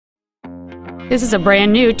This is a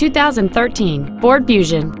brand new 2013 Ford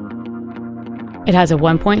Fusion. It has a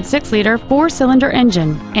 1.6-liter four-cylinder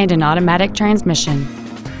engine and an automatic transmission.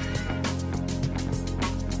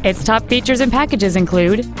 Its top features and packages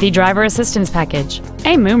include the driver assistance package,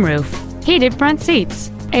 a moonroof, heated front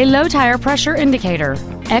seats, a low tire pressure indicator,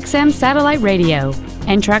 XM satellite radio,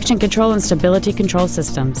 and traction control and stability control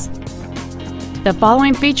systems. The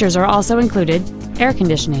following features are also included: air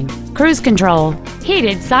conditioning, cruise control,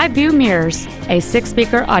 heated side view mirrors, a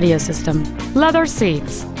 6-speaker audio system, leather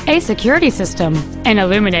seats, a security system, an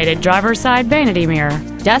illuminated driver's side vanity mirror,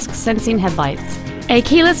 dusk sensing headlights, a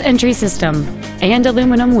keyless entry system, and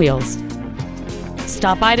aluminum wheels.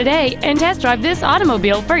 Stop by today and test drive this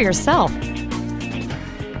automobile for yourself.